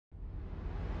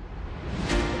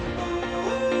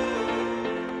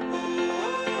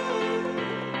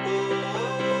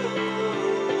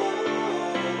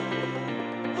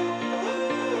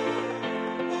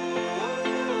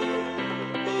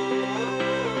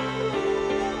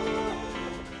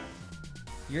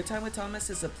Your Time with Thomas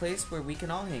is a place where we can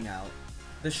all hang out.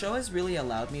 The show has really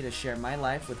allowed me to share my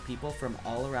life with people from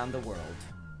all around the world.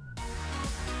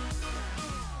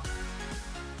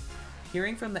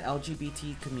 Hearing from the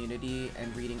LGBT community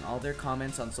and reading all their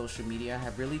comments on social media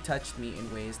have really touched me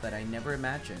in ways that I never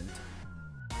imagined.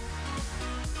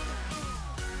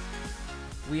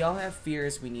 We all have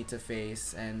fears we need to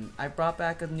face, and I brought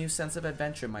back a new sense of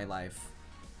adventure in my life.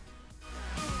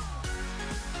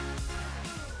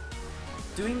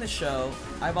 Doing the show,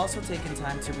 I've also taken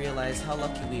time to realize how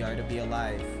lucky we are to be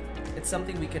alive. It's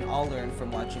something we can all learn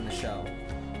from watching the show.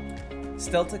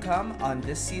 Still to come on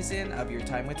this season of Your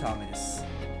Time with Thomas.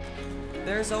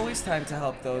 There's always time to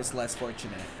help those less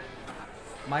fortunate.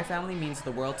 My family means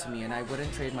the world to me, and I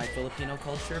wouldn't trade my Filipino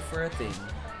culture for a thing.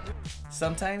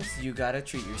 Sometimes you gotta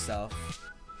treat yourself.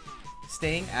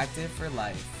 Staying active for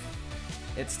life.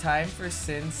 It's time for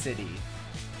Sin City.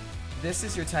 This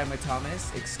is Your Time with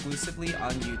Thomas, exclusively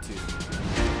on YouTube.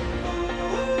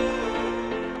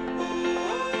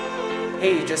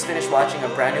 Hey, you just finished watching a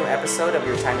brand new episode of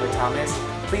Your Time with Thomas.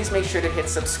 Please make sure to hit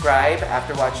subscribe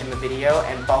after watching the video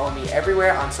and follow me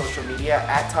everywhere on social media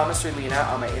at Thomas Relina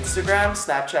on my Instagram,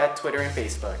 Snapchat, Twitter, and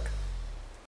Facebook.